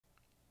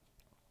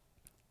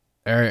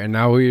All right, and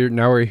now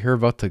we're here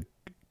about to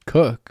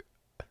cook.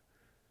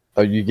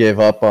 Oh, you gave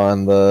up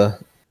on the...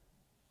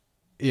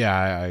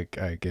 Yeah,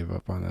 I gave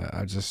up on that.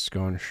 I'm just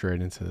going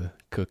straight into the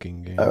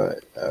cooking game.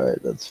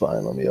 Alright, that's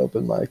fine. Let me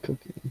open my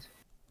cooking.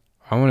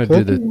 I want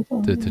to do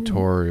Cooking the time.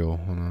 tutorial.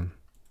 Hold on.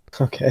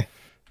 Okay.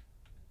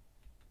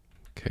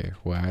 Okay,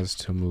 WAS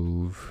to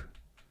move.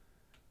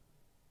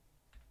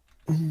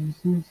 I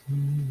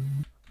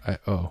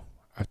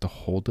have to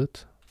hold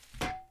it.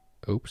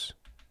 Oops.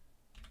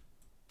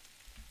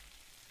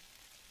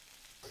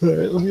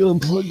 Alright, let me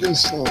unplug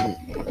this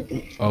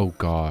phone. Oh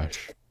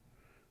gosh.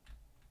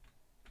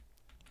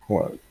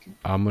 What?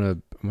 I'm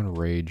gonna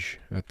rage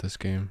at this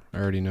game. I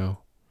already know.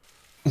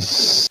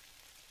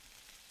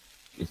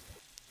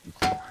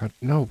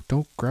 No,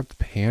 don't grab the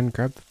pan.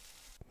 Grab the.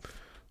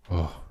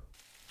 Oh.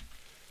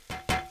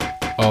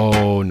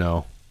 Oh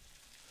no.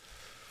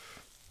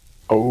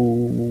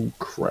 Oh,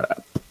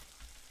 crap.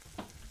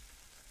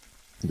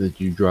 Did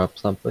you drop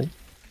something?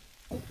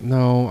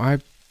 No,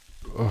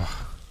 ugh.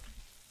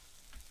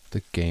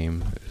 The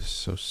game is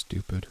so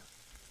stupid.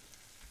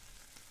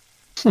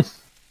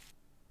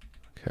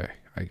 Okay,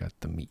 I got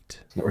the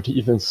meat. Where do you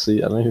even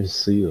see? I don't even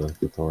see the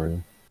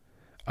tutorial.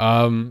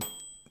 Oh,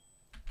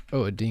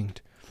 it dinged.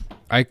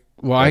 I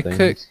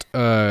clicked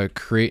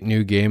create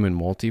new game in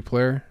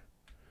multiplayer.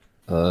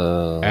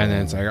 And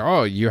then it's like,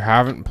 oh, you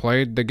haven't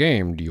played the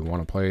game. Do you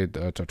want to play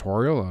the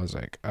tutorial? I was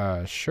like,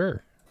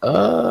 sure.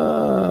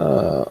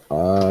 I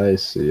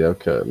see.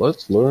 Okay,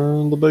 let's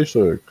learn the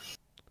basics.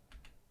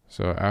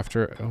 So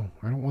after, I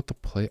don't want the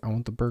plate. I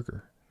want the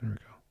burger. There we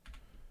go.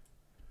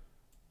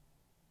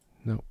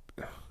 Nope.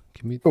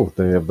 Give me. Oh,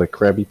 they have the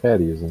Krabby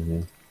Patties in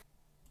here.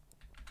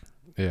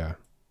 Yeah.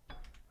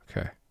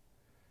 Okay.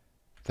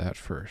 That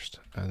first,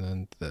 and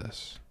then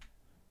this,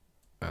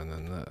 and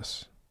then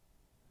this.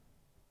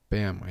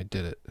 Bam! I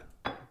did it.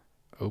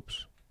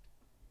 Oops.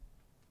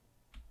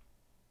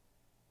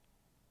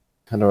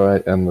 How do I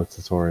end the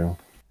tutorial?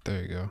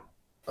 There you go.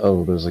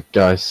 Oh, there's a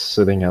guy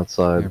sitting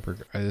outside.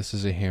 Hamburger. This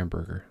is a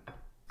hamburger.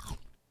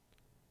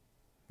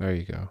 There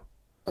you go.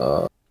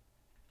 Oh.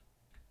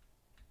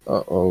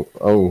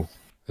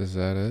 Is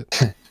that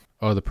it?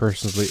 Oh, the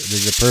person's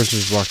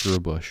just walked through a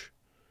bush.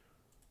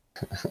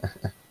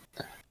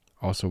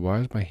 Also, why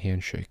is my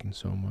hand shaking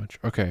so much?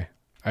 Okay,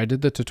 I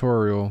did the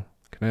tutorial.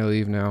 Can I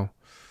leave now?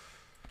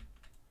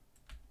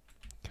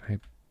 Can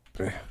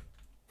I?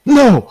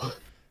 No!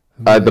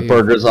 The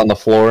burger's on the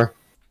floor.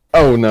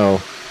 Oh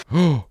no.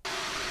 How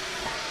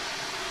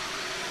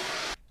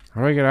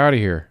do I get out of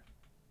here?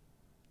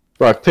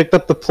 Bro, I picked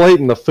up the plate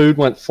and the food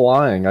went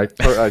flying. I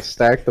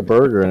stacked the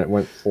burger and it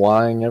went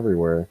flying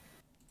everywhere.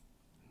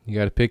 You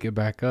gotta pick it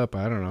back up.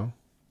 I don't know.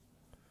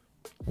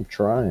 I'm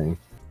trying.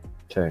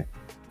 Okay.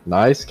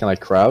 Nice. Can I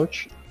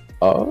crouch?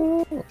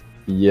 Oh.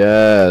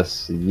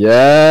 Yes.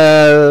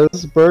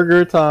 Yes.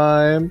 Burger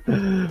time.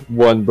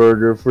 One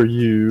burger for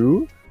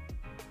you.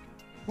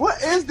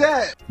 What is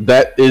that?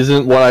 That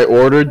isn't what I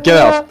ordered. Get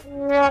out.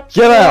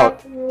 Get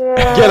out.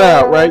 Get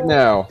out right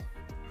now.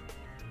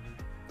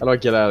 How do I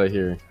get out of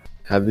here?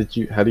 How do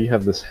you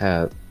have this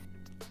hat?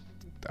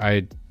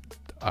 I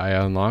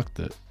unlocked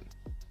it.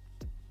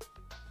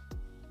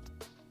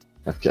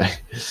 Okay.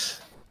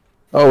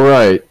 All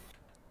right.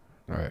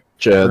 All right.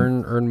 Chad.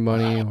 Earn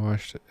money.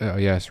 Watch. Oh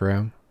yes,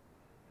 Ram.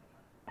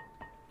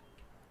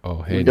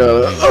 Oh hey. We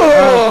got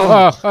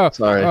it.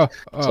 Sorry.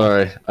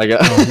 Sorry. I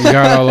got. You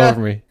got it all over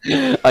me.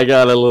 I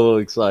got a little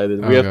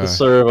excited. We have to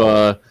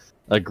serve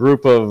a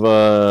group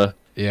of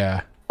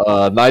yeah.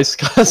 Nice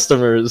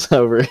customers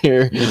over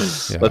here. Yeah.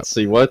 Let's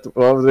see what do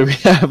we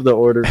have to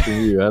order for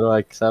you? How do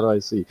I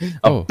see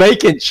a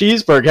bacon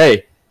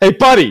cheeseburger? Hey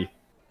buddy,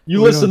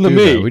 you listen to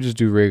me. That. We just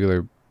do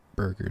regular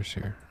burgers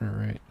here. All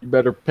right. You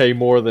better pay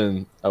more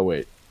than. Oh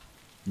wait.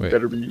 Wait. You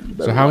better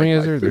so how many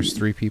is there? There's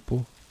 3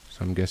 people.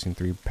 So I'm guessing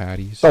 3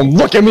 patties. Don't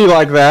look at me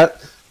like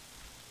that.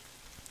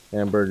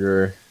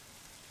 Hamburger.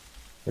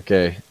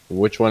 Okay,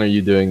 which one are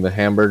you doing? The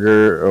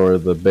hamburger or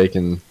the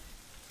bacon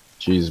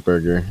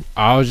cheeseburger?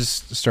 I was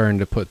just starting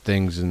to put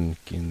things in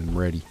them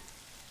ready.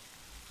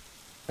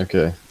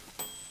 Okay.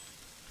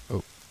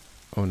 Oh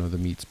no, the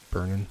meat's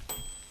burning.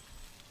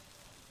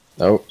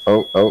 Oh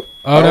no! Oh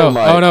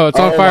no! It's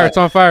on fire! It's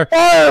on fire! Fire!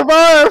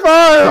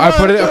 I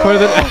put it. I'll put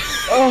it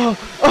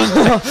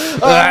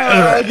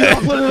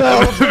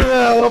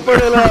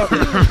out!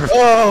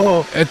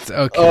 Oh! It's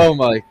okay. Oh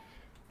my!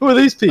 Who are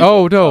these people?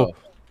 Oh no! Oh,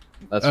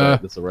 that's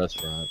right. It's a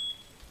restaurant.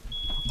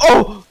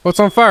 Oh! What's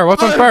on fire?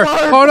 What's on fire?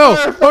 Oh no!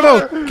 Oh no!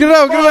 Get it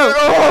out! Get it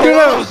out! Get it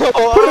out!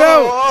 Put it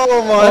out!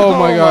 Oh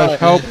my gosh!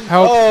 Help!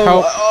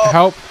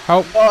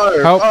 Help!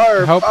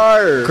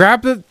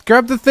 Grab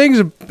the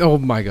things! Oh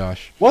my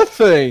gosh! What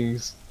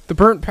things? The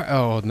burnt.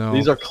 Oh no!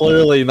 These are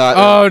clearly not.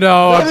 Oh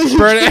no! It's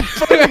burning.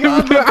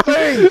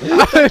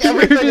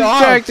 Everything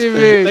distracting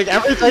me. Take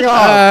everything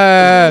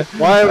off.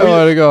 Why? I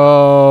want to go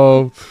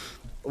home.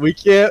 We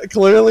can't.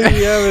 Clearly,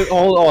 we haven't.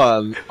 Hold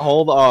on.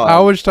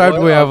 How much time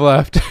do we have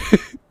left?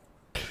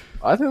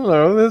 I don't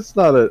know. That's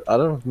not it. I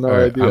don't know.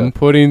 Right, I'm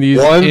putting these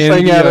one in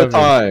thing the at oven. a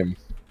time.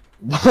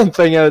 One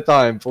thing at a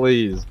time,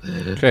 please.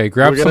 Okay,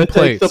 grab some plates.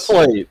 We're gonna take the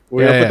plate.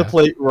 We're gonna put the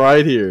plate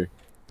right here.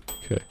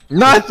 Okay.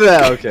 Not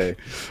that. Okay.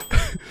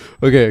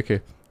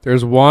 Okay.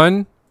 There's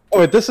one. Oh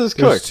wait, this is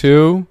cooked. There's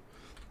two.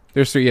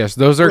 There's three. Yes,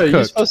 those are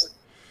cooked.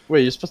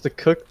 Wait, you're supposed to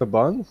cook the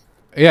buns?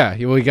 Yeah.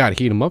 Well, you gotta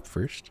heat them up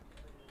first.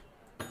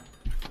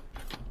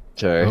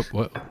 Okay. Oh,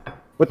 what?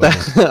 What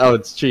the? Oh,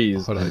 it's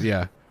cheese. Hold on.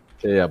 Yeah.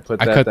 Okay, yeah. Put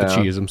that down. I cut the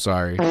cheese. I'm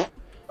sorry.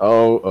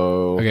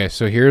 Oh. Okay,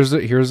 so here's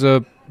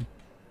a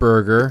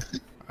burger.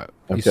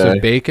 You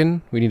said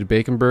bacon. We need a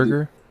bacon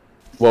burger.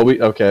 Well,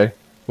 okay.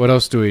 What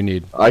else do we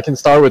need? I can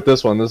start with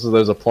this one.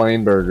 There's a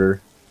plain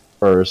burger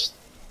first.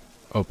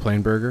 Oh,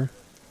 plain burger.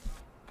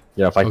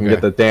 Yeah, if I can get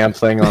the damn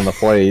thing on the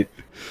plate.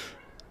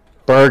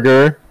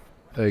 Burger.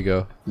 There you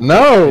go.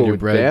 No,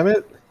 damn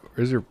it.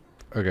 Where's your?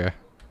 Okay.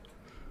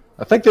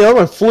 I think the other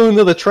one flew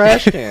into the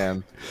trash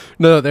can.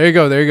 No, there you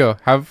go. There you go.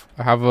 Have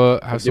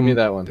some. Give me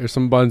that one. There's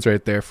some buns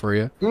right there for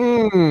you.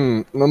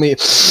 Let me.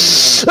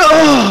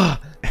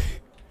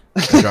 Wait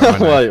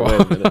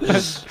a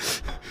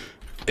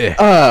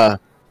minute.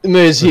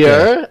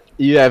 Monsieur,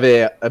 you have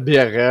a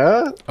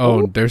burger.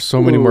 Oh, there's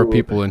so many more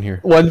people in here.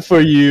 One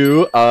for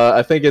you.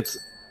 I think it's.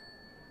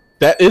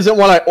 That isn't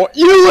what I.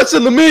 You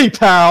listen to me,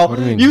 pal. What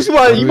do you mean?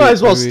 You might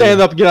as well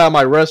stand up and get out of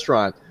my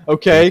restaurant,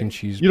 okay?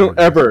 You don't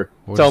ever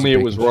tell me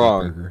it was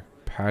wrong.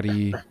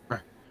 Patty,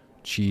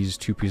 cheese,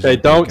 2 pieces. Hey,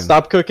 don't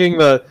stop cooking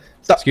the.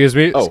 Stop. Excuse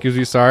me. Oh. Excuse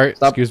me. Sorry.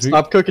 Excuse me.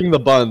 Stop cooking the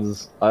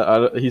buns.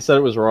 He said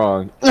it was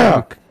wrong.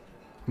 I'm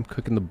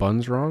cooking the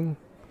buns wrong.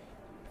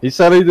 He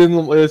said he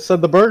didn't. It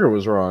said the burger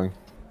was wrong.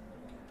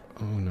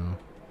 Oh no.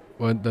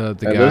 What the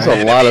guy? There's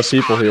a lot of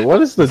people here.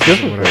 What is the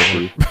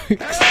difficulty?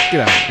 Get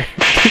out of here.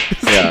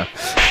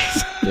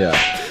 Yeah.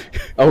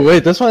 Oh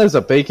wait, this one is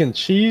a bacon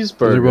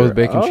cheeseburger. They're both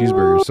bacon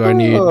cheeseburgers. So I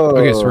need.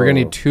 Okay, so we're gonna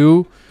need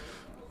 2.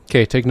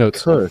 Okay, take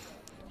notes. Cook.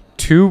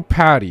 2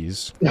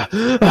 patties. Come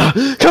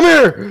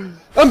here!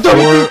 I'm done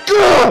with you!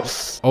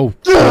 Oh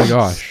my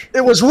gosh.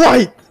 It was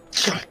right!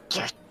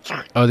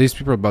 Oh, these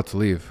people are about to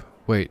leave.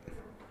 Wait.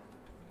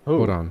 Who?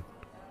 Hold on.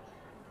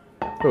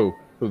 Who?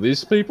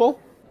 These people?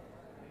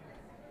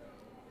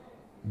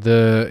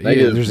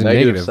 There's a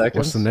negative.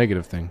 What's the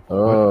negative thing?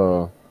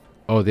 Oh. What?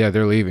 Oh, yeah,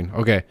 they're leaving.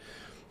 Okay.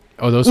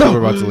 Oh, those people are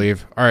about to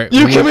leave. All right.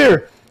 You come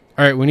here!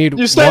 All right, we need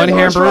 1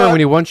 hamburger. We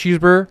need 1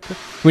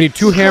 cheeseburger. We need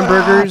 2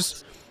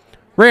 hamburgers.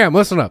 Ram,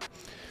 listen up.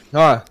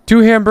 2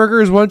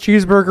 hamburgers, 1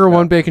 cheeseburger,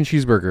 1 bacon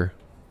cheeseburger.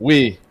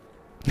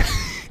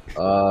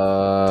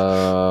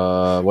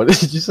 What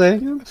did you say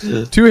again?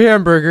 2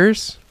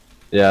 hamburgers.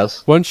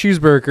 Yes. 1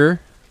 cheeseburger.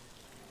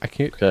 I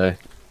can't. Okay.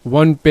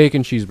 1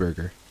 bacon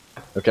cheeseburger.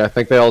 Okay, I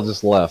think they all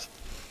just left.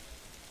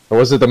 Or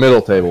was it the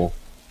middle table?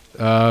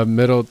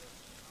 Middle.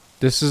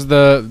 This is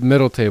the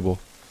middle table.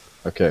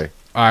 Okay.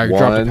 I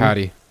dropped a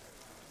patty.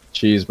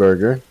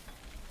 Cheeseburger.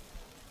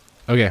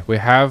 Okay, we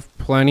have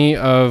plenty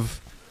of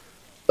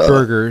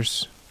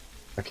burgers.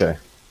 Okay.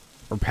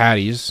 Or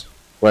patties.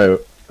 Wait.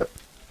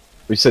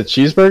 We said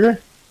cheeseburger?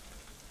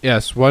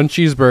 Yes, 1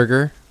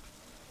 cheeseburger.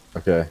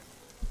 Okay.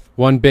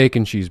 1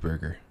 bacon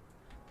cheeseburger.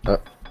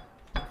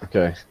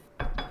 Okay.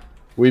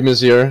 Oui,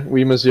 monsieur.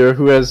 Oui, monsieur.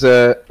 Who has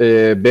a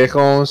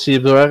bacon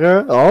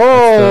cheeseburger?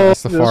 Oh,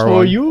 that's the far for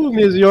one. you,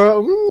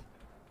 monsieur.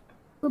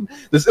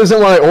 This isn't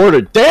what I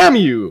ordered. Damn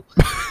you!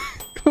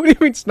 What do you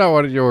mean it's not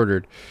what you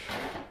ordered?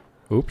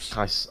 Oops.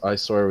 I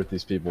swear with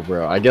these people,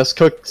 bro. I guess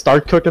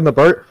start cooking the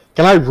bird.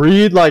 Can I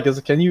read? Like,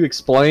 can you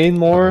explain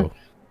more?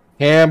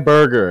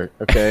 Hamburger.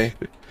 Okay.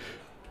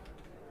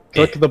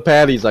 Cook the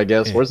patties, I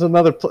guess. Where's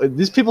another?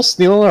 These people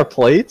stealing our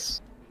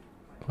plates?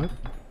 What?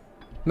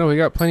 No, we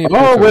got plenty of.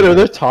 Oh wait, are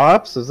there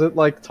tops? Is it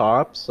like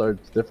tops are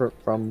different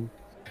from?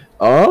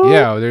 Oh.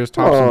 Yeah, there's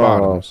tops and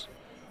bottoms.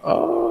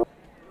 Oh.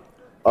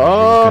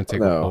 Oh. Take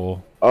no. A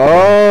bowl.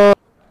 Oh.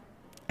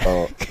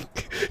 Oh.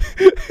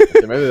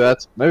 Okay, maybe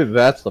that's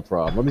the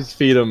problem. Let me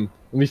feed him.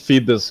 Let me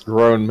feed this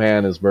grown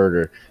man his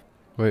burger.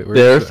 Wait,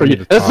 there for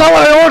you. That's not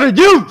what I ordered.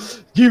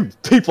 You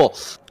people.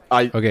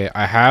 Okay,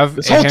 I have.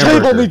 This whole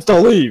table needs to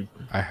leave.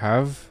 I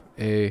have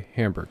a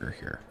hamburger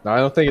here. No, I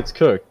don't think it's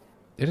cooked.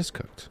 It is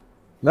cooked.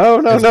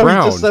 No. Brown.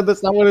 You just said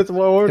that's not what it's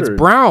ordered. It's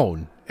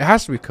brown. It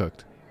has to be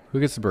cooked. Who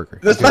gets the burger?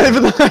 That's not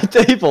even the right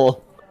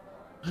table.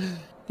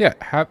 Yeah,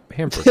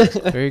 hamburger.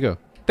 There you go.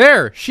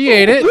 There, she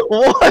ate it.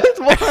 What?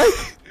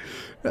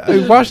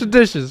 Wash the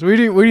dishes. We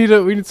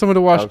need someone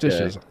to wash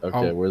dishes.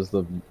 Okay,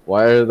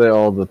 why are they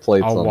all the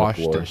plates on the floor? I'll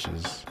wash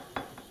dishes.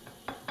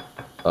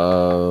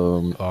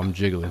 Oh, I'm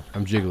jiggling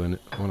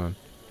it. Hold on.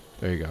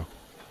 There you go.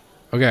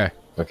 Okay.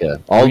 Okay.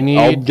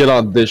 I'll get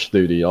on dish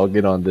duty. Oh,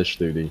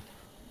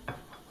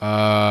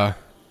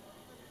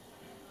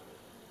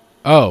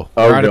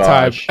 we're out of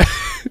time.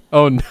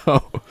 Oh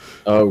no.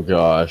 Oh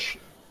gosh.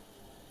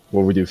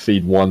 What we do?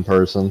 Feed 1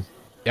 person?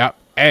 Yep.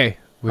 Hey,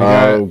 we threw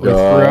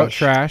out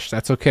trash.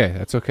 That's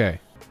okay.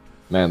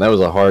 Man, that was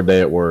a hard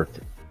day at work.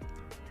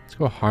 Let's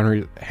go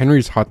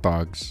Henry's Hot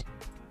Dogs.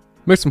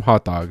 Make some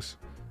hot dogs.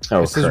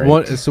 Oh,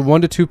 it's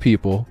 1 to 2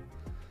 people.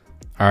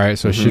 All right,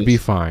 so it should be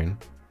fine.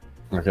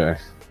 Okay.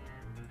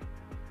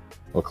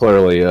 Well,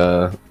 clearly,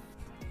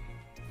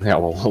 Yeah,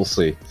 well, we'll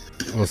see.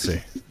 We'll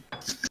see.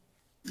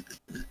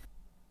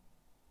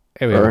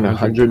 Hey, we earn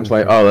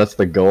 120. Oh, that's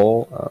the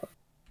goal.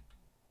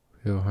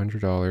 We have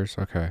 $100.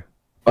 Okay.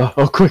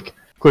 Oh, quick!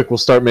 We'll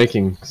start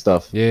making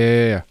stuff.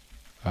 Yeah.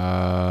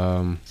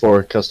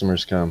 Before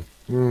customers come.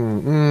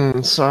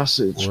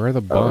 Sausage. Where are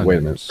the buns? Wait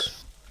a minute.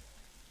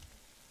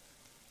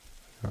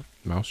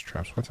 Mouse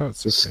traps. What's that?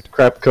 This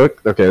crap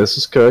cooked? Okay, this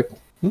is cooked.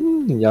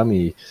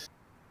 Yummy.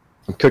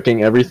 I'm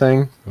cooking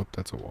everything. Oh,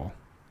 that's a wall.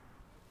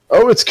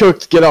 Oh, it's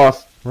cooked. Get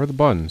off. Where are the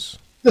buns?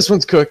 This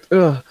one's cooked.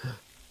 Oh,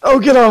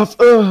 get off.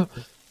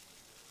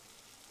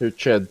 Here,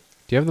 Ched.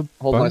 Do you have the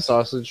Hold buns? my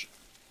sausage.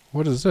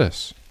 What is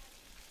this?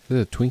 Is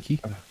it a Twinkie?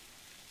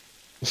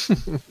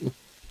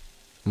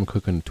 I'm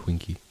cooking a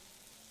Twinkie.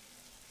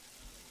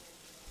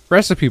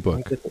 Recipe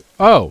book.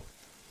 Oh.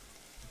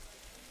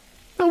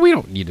 No, we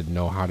don't need to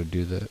know how to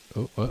do that.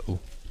 Oh.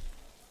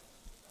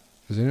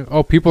 Is it?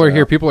 Oh, people are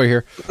here. People are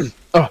here.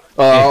 I'll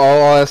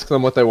ask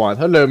them what they want.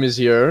 Hello,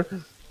 monsieur.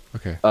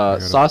 Okay.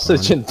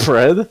 Sausage and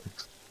bread.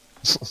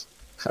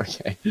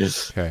 Okay.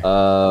 Okay.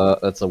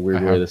 That's a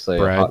weird I way have to say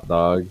bread. hot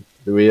dog.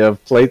 Do we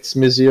have plates,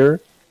 monsieur?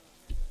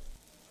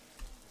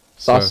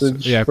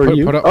 Sausage yeah, for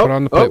you. Put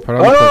on the plate. Put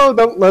on the plate.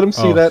 Don't let him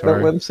see that. Sorry.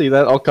 Don't let him see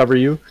that. I'll cover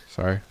you.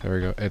 Sorry. There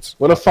we go. It's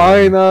What a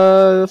fine.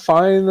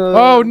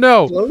 Oh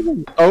no!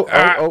 Clothing.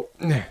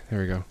 There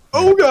we go.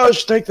 Oh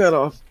gosh, take that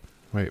off.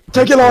 Wait.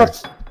 Take it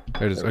off.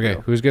 There it is. Okay.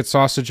 Who's gets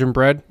sausage and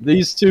bread?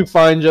 These two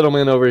fine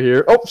gentlemen over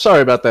here. Oh,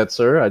 sorry about that,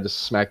 sir. I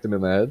just smacked him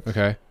in the head.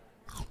 Okay.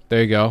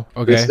 There you go.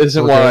 Okay. This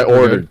isn't what I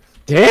ordered.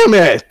 Damn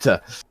it!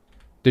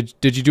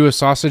 Did you do a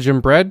sausage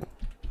and bread?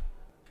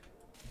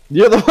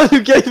 You're the one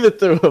who gave it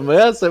to him.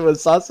 Yes, it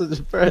was sausage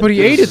and bread. But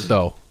he ate it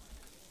though.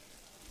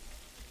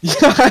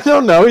 Yeah, I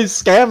don't know. He's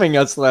scamming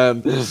us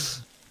then.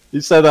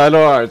 He said, I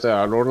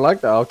don't like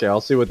that. Okay, I'll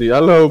see what the...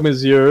 Hello,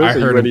 monsieur. I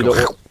heard him go.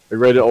 Are you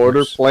ready to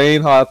order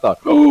plain hot dog?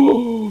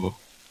 Oh!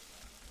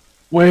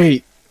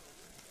 Wait.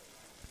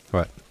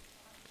 What?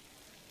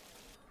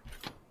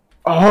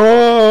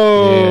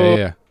 Oh!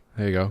 Yeah.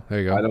 There you go. There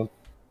you go. I don't...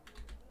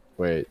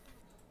 Wait.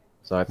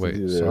 So I have to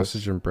do this.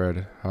 Sausage and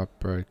bread. Hot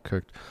bread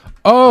cooked.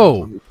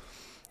 Oh!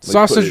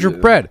 Sausage or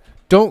bread.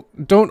 Don't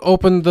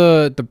open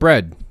the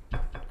bread.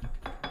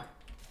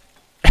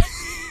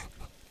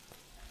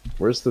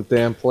 Where's the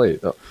damn plate?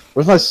 Oh,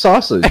 where's my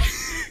sausage?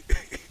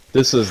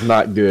 This is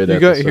not good. You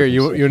got here.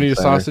 You need a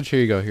sausage? Here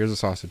you go. Here's a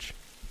sausage.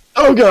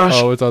 Oh gosh.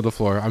 Oh, it's on the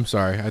floor. I'm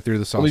sorry. I threw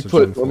the sausage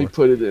on the floor. Let me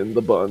put it in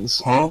the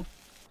buns. Huh?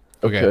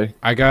 Okay.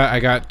 I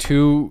got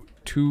two.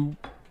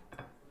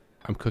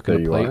 I'm cooking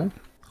There a plate. you are.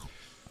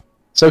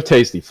 So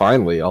tasty.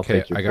 Finally, I'll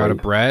take your I got plate.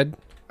 a bread.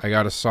 I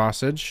got a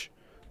sausage.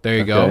 There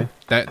you go.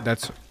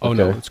 That's. Oh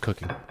no, it's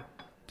cooking.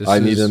 I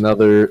need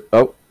another.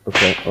 Oh,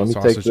 okay. Let me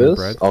take this.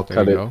 Bread. I'll There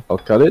cut you it. go. I'll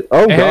cut it.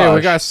 Oh Hey, gosh.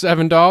 we got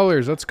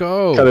 $7. Let's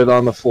go. Cut it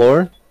on the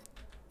floor.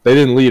 They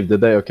didn't leave, did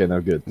they? Okay, no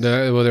good.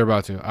 Well, they're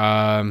about to.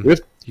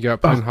 You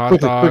got plain hot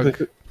quickly, dog.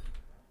 quickly.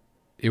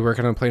 You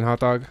working on plain hot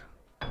dog?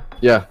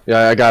 Yeah,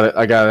 I got it.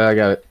 I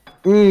got it.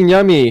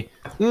 Yummy.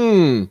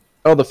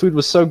 Oh, the food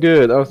was so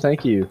good. Oh,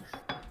 thank you.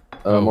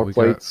 More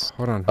plates.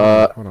 Hold on.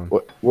 Hold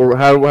on.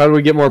 How do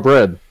we get more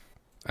bread?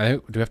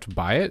 Do we have to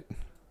buy it?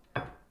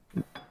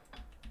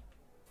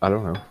 I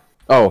don't know.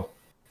 Oh,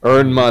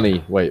 earn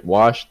money. Wait,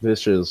 wash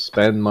dishes,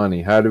 spend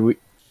money. How do we?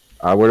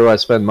 Where do I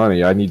spend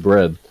money? I need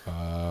bread.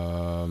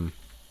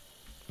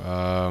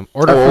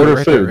 Order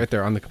food. food. Right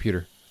there on the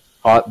computer.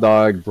 Hot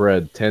dog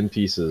bread, 10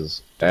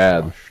 pieces.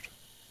 Add.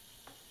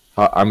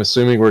 I'm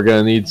assuming we're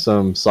gonna need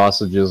some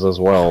sausages as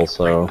well.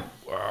 So,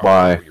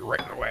 bye. You're right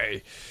in the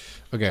way.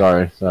 Okay.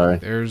 Sorry.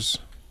 There's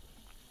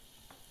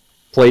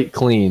plate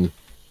clean.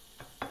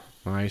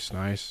 Nice.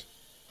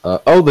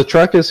 Oh, the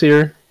truck is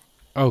here.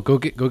 Oh, go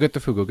get the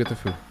food. Go get the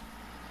food.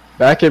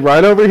 Back it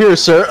right over here,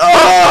 sir.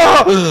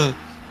 Oh!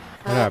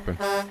 What happened?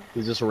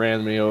 He just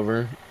ran me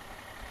over.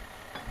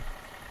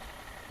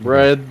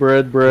 Bread,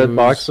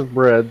 box of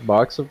bread.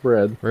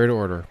 Ready to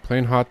order.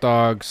 Plain hot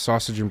dog,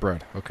 sausage, and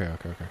bread. Okay.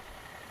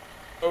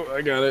 Oh,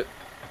 I got it.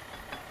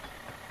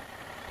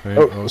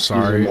 Plain,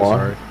 sorry.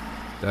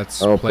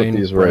 That's I'll plain put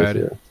these bread. right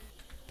here.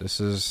 This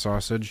is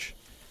sausage.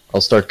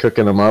 I'll start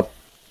cooking them up.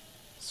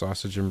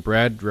 Sausage and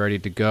bread ready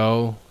to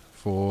go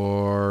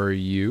for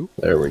you.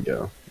 There we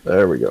go.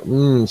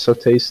 So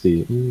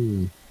tasty.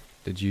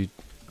 Did you?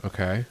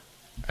 Okay.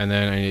 And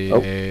then I need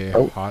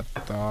a hot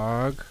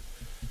dog.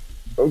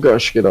 Oh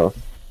gosh, get off.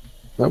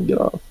 No, get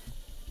off.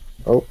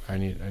 Oh. I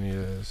need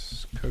a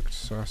cooked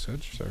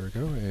sausage. There we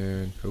go.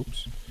 And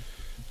oops.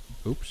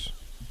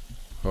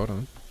 Hold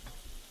on.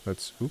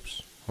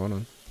 Hold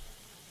on.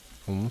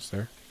 Almost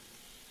there.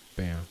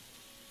 Bam.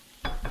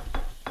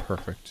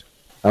 Perfect.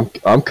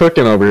 I'm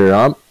cooking over here.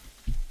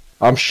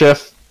 I'm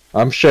chef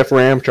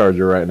Ram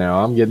Charger right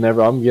now. I'm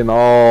getting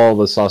all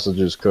the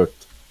sausages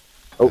cooked.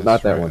 Oh, That's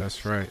not that right, one.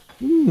 That's right.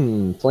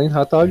 Plain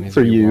hot dog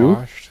for to be you.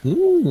 washed.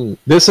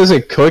 This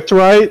isn't cooked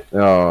right?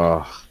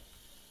 Oh,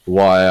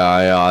 why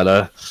I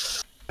oughta.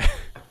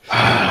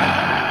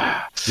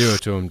 Do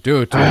it to him.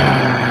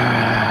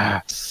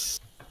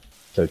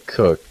 To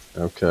cook.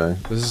 Okay.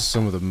 This is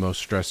some of the most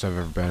stressed I've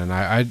ever been, and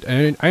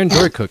I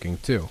enjoy cooking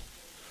too.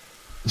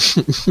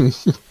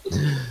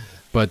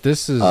 But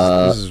this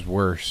is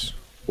worse.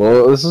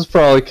 Well, this is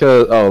probably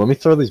because... Oh, let me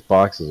throw these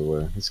boxes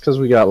away. It's because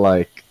we got,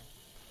 like,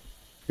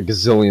 a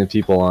gazillion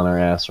people on our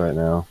ass right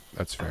now.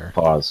 That's fair.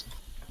 Pause.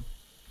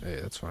 Hey,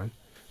 that's fine.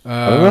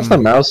 I don't know if the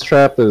mouse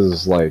trap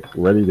is, like,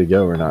 ready to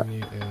go or not. I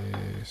need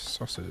a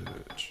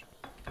sausage.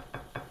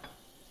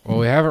 Well,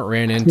 we haven't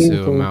ran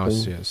into a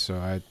mouse yet, so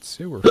I'd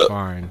say we're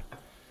fine.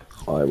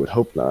 I would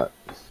hope not.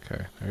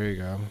 Okay, there you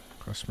go.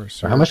 Customer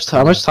service. How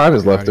much time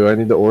is left? Do I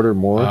need to order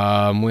more?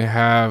 We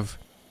have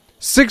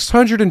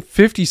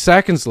 650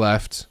 seconds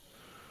left.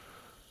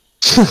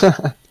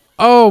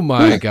 Oh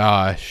my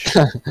gosh.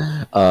 This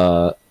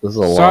is a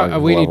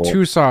lot. We need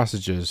 2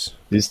 sausages.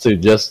 These two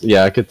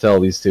I could tell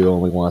these two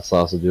only want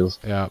sausages.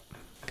 Yeah.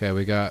 Okay,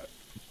 we got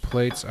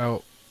plates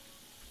out.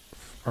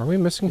 Are we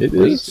missing It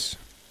plates? is.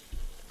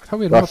 I thought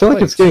we had I more feel like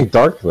plates. it's getting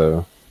dark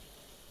though.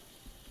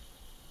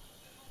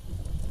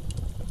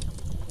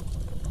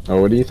 Oh,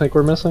 what do you think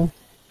we're missing?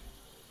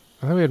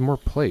 I thought we had more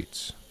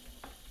plates.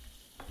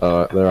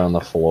 They're on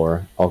the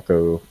floor. I'll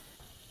go.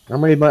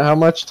 How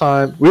much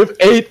time? We have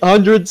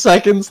 800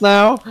 seconds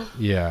now.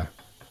 Yeah.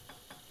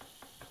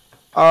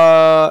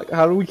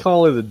 How do we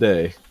call it a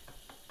day?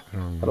 I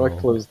don't How know. do I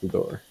close the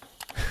door?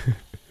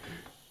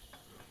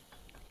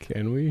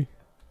 Can we?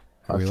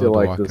 I feel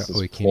like this is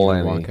we can't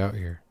even walk out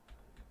here.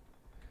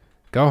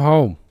 Go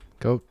home.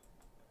 Go.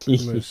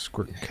 I'm gonna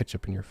squirt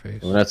ketchup in your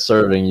face. I'm not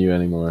serving you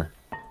anymore.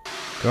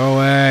 Go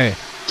away.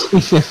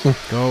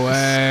 Go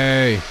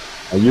away.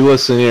 Now you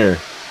listen here.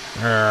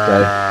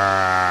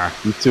 Okay?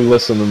 You two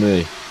listen to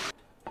me.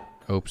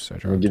 Oops, I I'm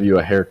dropped gonna give you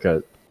a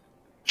haircut.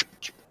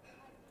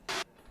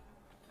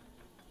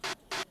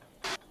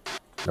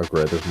 Oh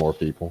great, there's more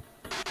people.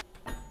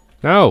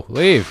 No,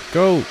 leave.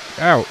 Go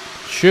out.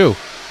 Shoo.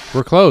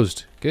 We're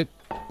closed. Get.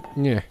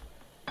 Yeah.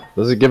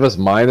 Does it give us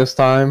minus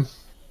time?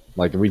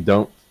 Like if we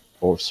don't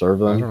or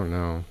serve I them? don't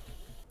know.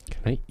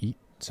 Can I eat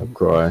I'll some?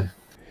 cry.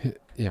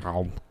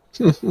 Yeah.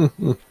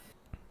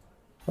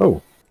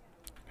 Oh.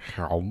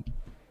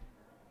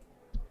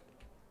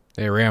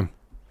 Hey, Ram.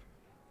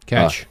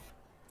 Catch.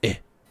 Okay.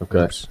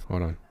 Oops.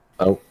 Hold on.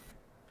 Oh.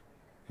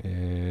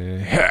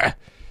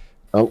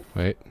 Oh.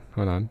 Wait.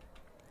 Hold on.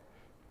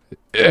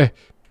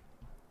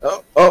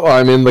 Oh,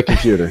 I'm in the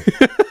computer.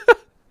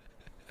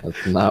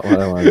 That's not what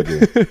I want to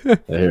do.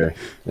 Here.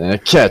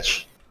 And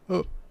catch.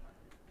 Oh.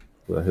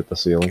 Did I hit the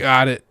ceiling?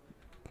 Got it.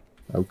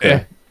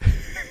 Okay.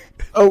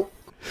 Oh.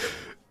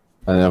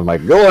 I have my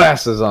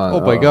glasses on.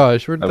 Oh my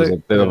gosh. That was a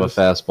bit of a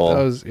fastball.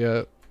 That was,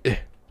 yeah.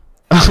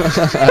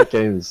 I can't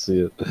even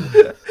see it.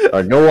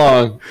 Alright, go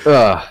long.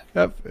 Ugh.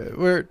 Yep.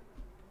 Where?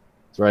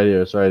 It's right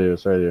here. It's right here.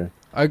 It's right here.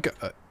 I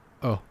got.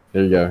 Oh.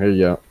 Here you go. Here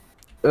you go.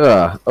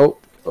 Ugh. Oh.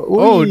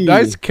 Oh, Whee!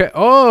 nice.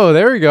 Oh,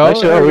 there we go.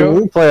 Actually, there we we go.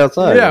 can play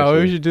outside. Yeah,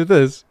 actually. we should do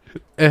this.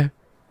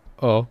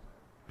 Oh.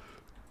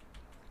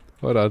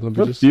 Hold on. Let me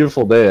What a just.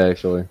 beautiful day,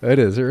 actually. It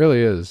is. It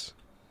really is.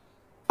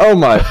 Oh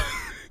my.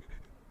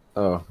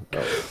 Oh.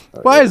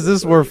 Why is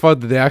this more fun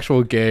than the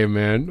actual game,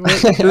 man?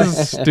 This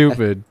is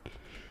stupid.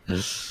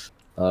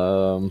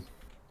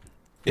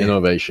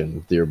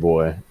 Innovation, dear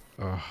boy.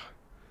 I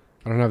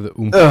don't have the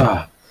oomph.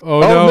 Ugh. Oh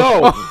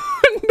no!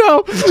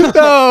 No!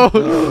 No!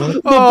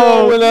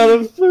 Oh, went out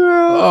of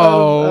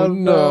Oh out of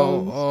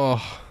no! bounds.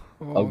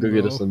 Oh, I'll go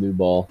get us a new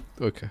ball.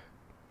 Okay.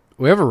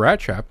 We have a rat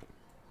trap.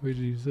 Where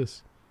did you use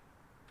this?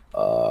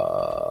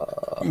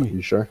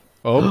 You sure?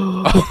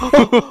 Oh!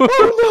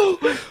 Oh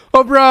no!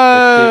 Oh,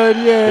 run!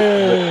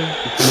 Yay!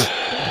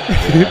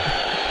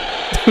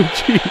 Oh,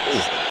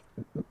 jeez.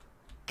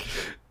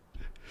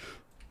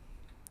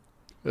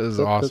 This is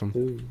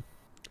awesome.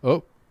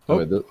 Oh! Oh,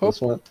 wait,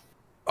 this one?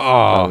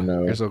 Oh,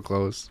 no. You're so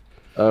close.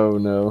 Oh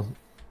no.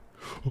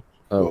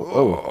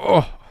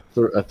 Oh.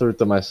 I threw it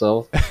to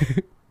myself.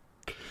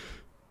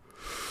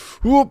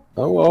 Whoop.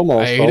 Oh,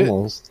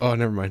 almost. Oh,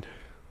 never mind.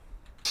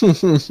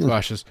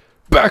 Cautious.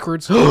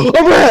 Backwards. A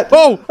rat!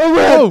 Oh! A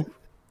rat! Oh!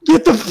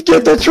 Get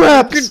the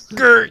traps!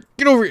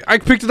 Get over here. I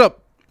picked it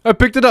up.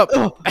 Put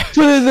it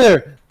in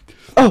there.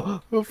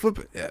 Oh, flip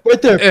it. Yeah.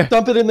 right there.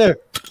 Dump it in there.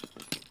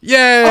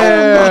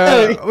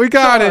 Yeah! Oh we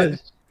got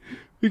it.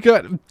 We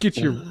got. Get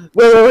your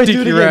wait,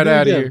 stinky rat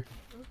out of here.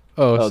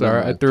 Oh,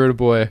 sorry. I threw it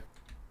away.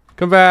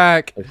 Come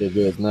back. Okay,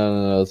 good.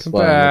 No, it's Come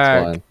fine. back.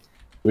 It's fine.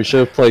 We should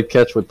have played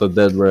catch with the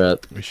dead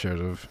rat. We should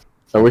have.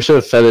 Or we should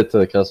have fed it to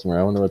the customer.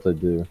 I wonder what they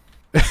do.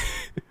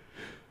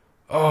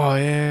 Oh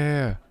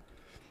yeah.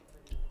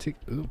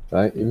 Can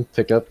I even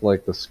pick up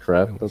like the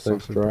scrap that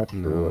they've dropped?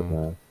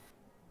 No.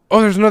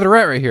 Oh, there's another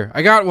rat right here.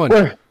 I got one.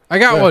 Where? I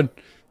got one.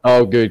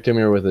 Oh, good. Come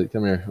here with it.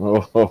 Come here.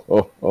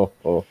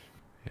 Oh.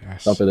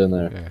 Yes. Dump it in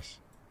there. Yes.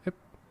 Yep.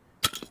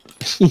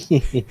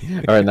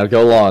 All right, now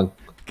go long.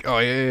 Oh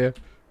yeah.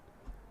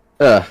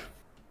 Oh.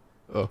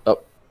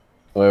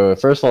 Wait.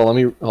 First of all,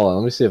 hold on.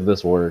 Let me see if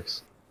this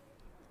works.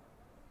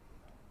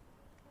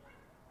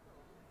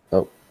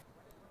 Oh.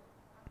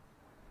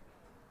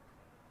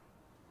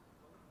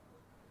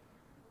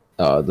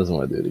 Oh, it doesn't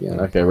want to do it again.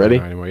 Okay, ready?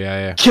 Not anymore.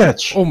 Yeah, yeah.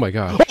 Catch! Oh my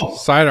god.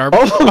 Sidearm.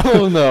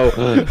 Oh no!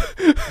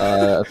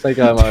 I think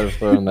I might have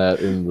thrown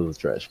that into the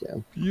trash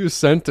can. You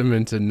sent him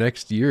into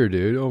next year,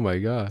 dude. Oh my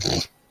god.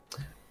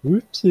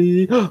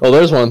 Whoopsie! Oh,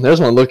 there's one. There's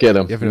one. Look at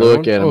him.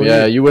 Look at him. Oh,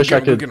 yeah, you wish I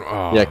could.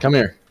 Oh. Yeah, come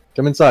here.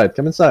 Come inside.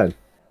 Come inside.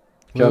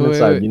 Come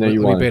inside. You know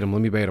you want. Let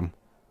me bait him.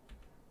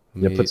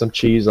 Yeah, put some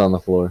cheese on the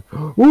floor.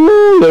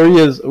 Ooh, there he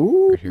is.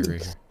 Ooh. Right here.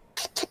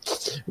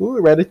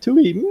 Ooh,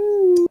 Ratatouille.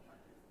 Mm.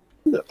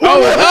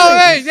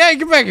 Oh, hey,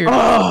 get back here.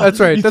 Oh, that's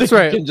right. That's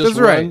right. That's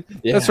right.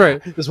 Yeah, that's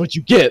right. That's what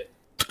you get.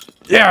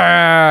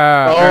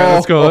 Yeah. Oh, all right,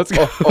 let's go. Let's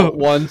go.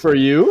 One for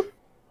you.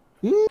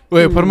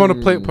 Wait, put him on a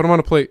plate. Put him on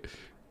a plate.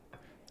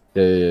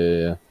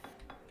 Yeah.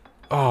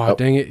 Oh,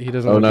 dang it. He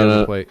doesn't want to get on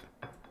the plate.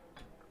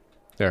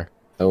 There.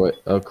 Oh, wait.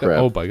 Oh, crap.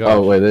 Oh, my God.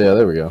 Oh, wait. Yeah,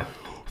 there we go.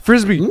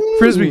 Frisbee.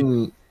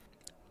 Frisbee.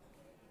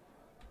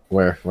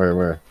 Where?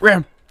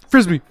 Ram.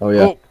 Frisbee. Oh,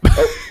 yeah.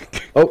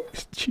 Oh.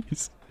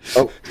 Jeez.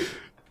 Oh.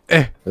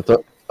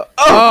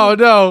 Oh,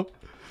 no.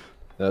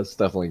 That's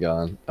definitely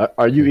gone.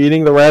 Are you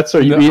eating the rats? Or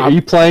are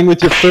you playing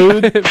with your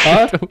food?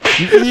 Huh?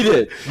 You eat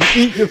it.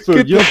 You eat your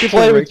food. You don't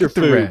play with your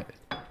food.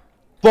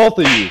 Both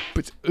of you.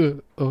 But,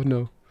 oh,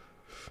 no.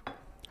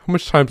 How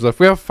much time's left?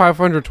 We have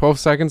 512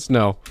 seconds?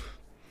 No.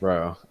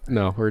 Bro.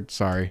 No, we're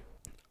sorry.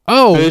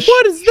 Oh, Fish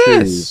what is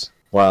this? shoes.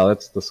 Wow,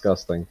 that's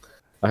disgusting.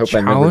 I hope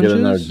I never get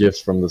another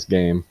gift from this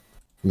game.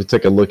 Let me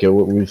take a look at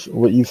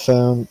what you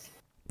found.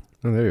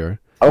 Oh, there you are.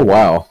 Oh,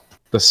 wow.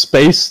 The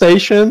space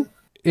station?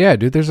 Yeah,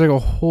 dude, there's like a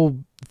whole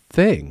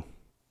thing.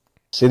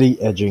 City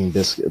edging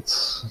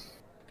biscuits.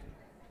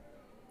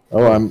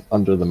 Oh, I'm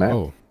under the map.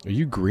 Oh, are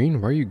you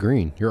green? Why are you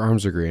green? Your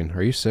arms are green.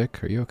 Are you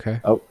sick? Are you okay?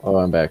 Oh,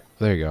 I'm back.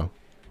 There you go.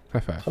 High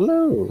five.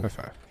 Hello. High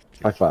five.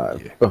 High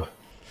five. Yeah.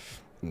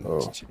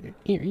 Oh.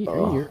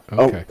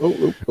 Okay.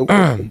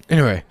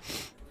 Anyway,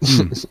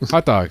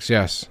 hot dogs.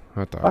 Yes,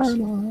 hot dogs.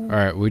 All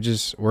right, we're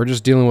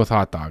just dealing with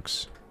hot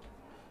dogs.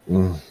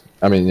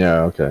 I mean,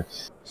 yeah, okay.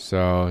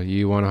 So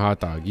you want a hot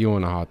dog? You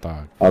want a hot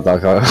dog? Hot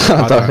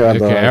dog.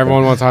 Okay,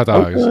 everyone wants hot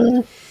dogs.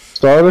 Okay.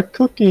 Start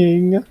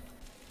cooking. All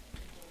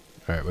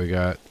right, we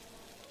got.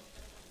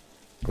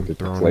 Get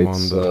the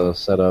plates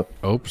set up.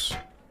 Oops.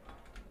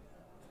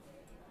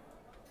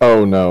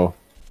 Oh no.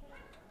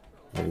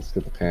 Let's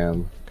get the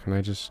pan. Can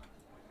I just?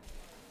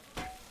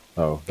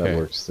 Oh, that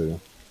works too.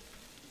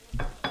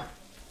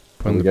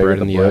 Putting the bread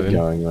in the oven.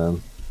 Going,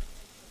 then.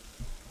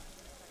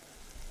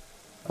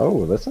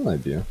 Oh, that's an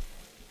idea.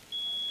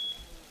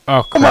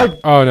 Oh crap!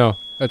 Oh no,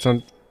 that's on.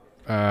 Is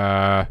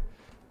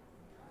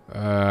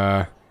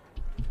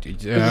it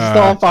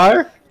still on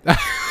fire?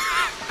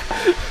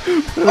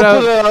 Put it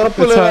out.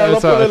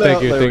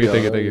 Thank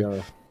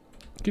you.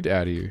 Get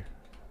out of here.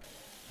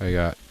 I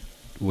got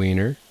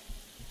wiener.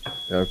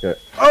 Okay.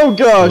 Oh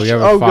gosh! We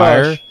have a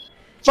fire.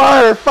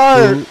 Gosh.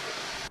 Fire! Ooh.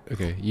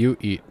 Okay, you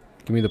eat.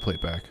 Give me the plate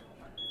back.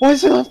 Why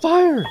is it on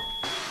fire?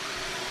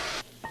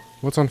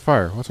 What's on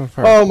fire?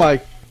 Oh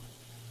my!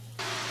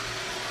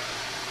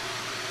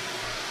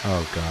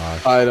 Oh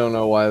gosh. I don't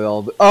know why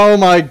they'll. Oh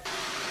my!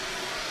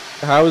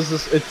 How is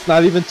this? It's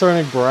not even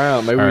turning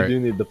brown. Maybe we do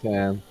need the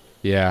pan.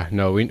 Yeah.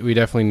 No, we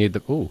definitely need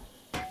the. Ooh.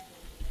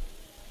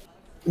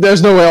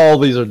 There's no way all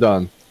these are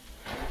done.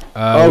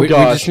 Oh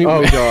gosh!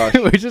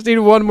 We just need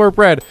one more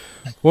bread.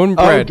 One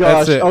bread. Oh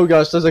gosh! That's it. Oh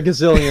gosh! There's a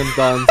gazillion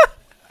done.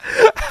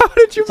 How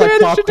did you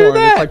manage to do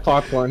that? It's like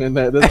popcorn in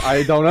there.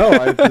 I don't know.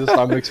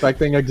 I'm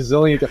expecting a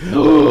gazillion.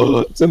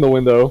 It's in the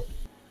window.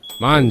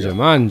 Manja.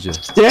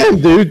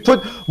 Damn, dude!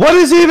 What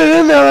is even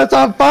in there that's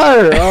on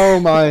fire? Oh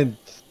my!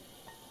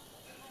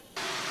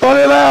 Put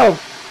it out!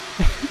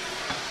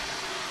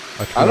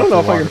 I don't know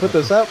if I can put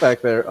this out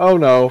back there. Oh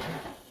no!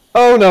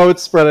 Oh no!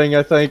 It's spreading.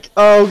 I think.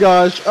 Oh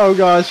gosh! Oh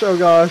gosh! Oh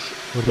gosh!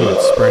 What is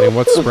it spreading?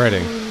 What's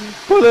spreading?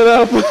 Put it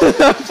out! Put it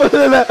out! Put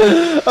it out!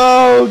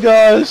 Oh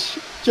gosh!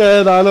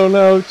 Chad, I don't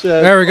know,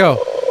 Chad. There we go.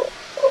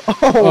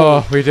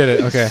 Oh, we did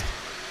it. Okay.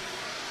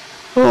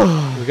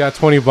 We got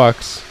 20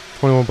 bucks.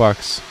 21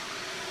 bucks.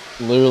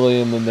 Literally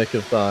in the nick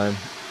of time.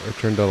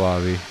 Return to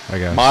lobby, I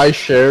guess. My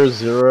share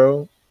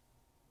 0.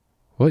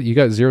 What? You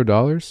got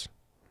 $0?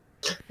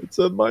 It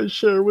said my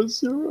share was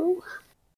 0.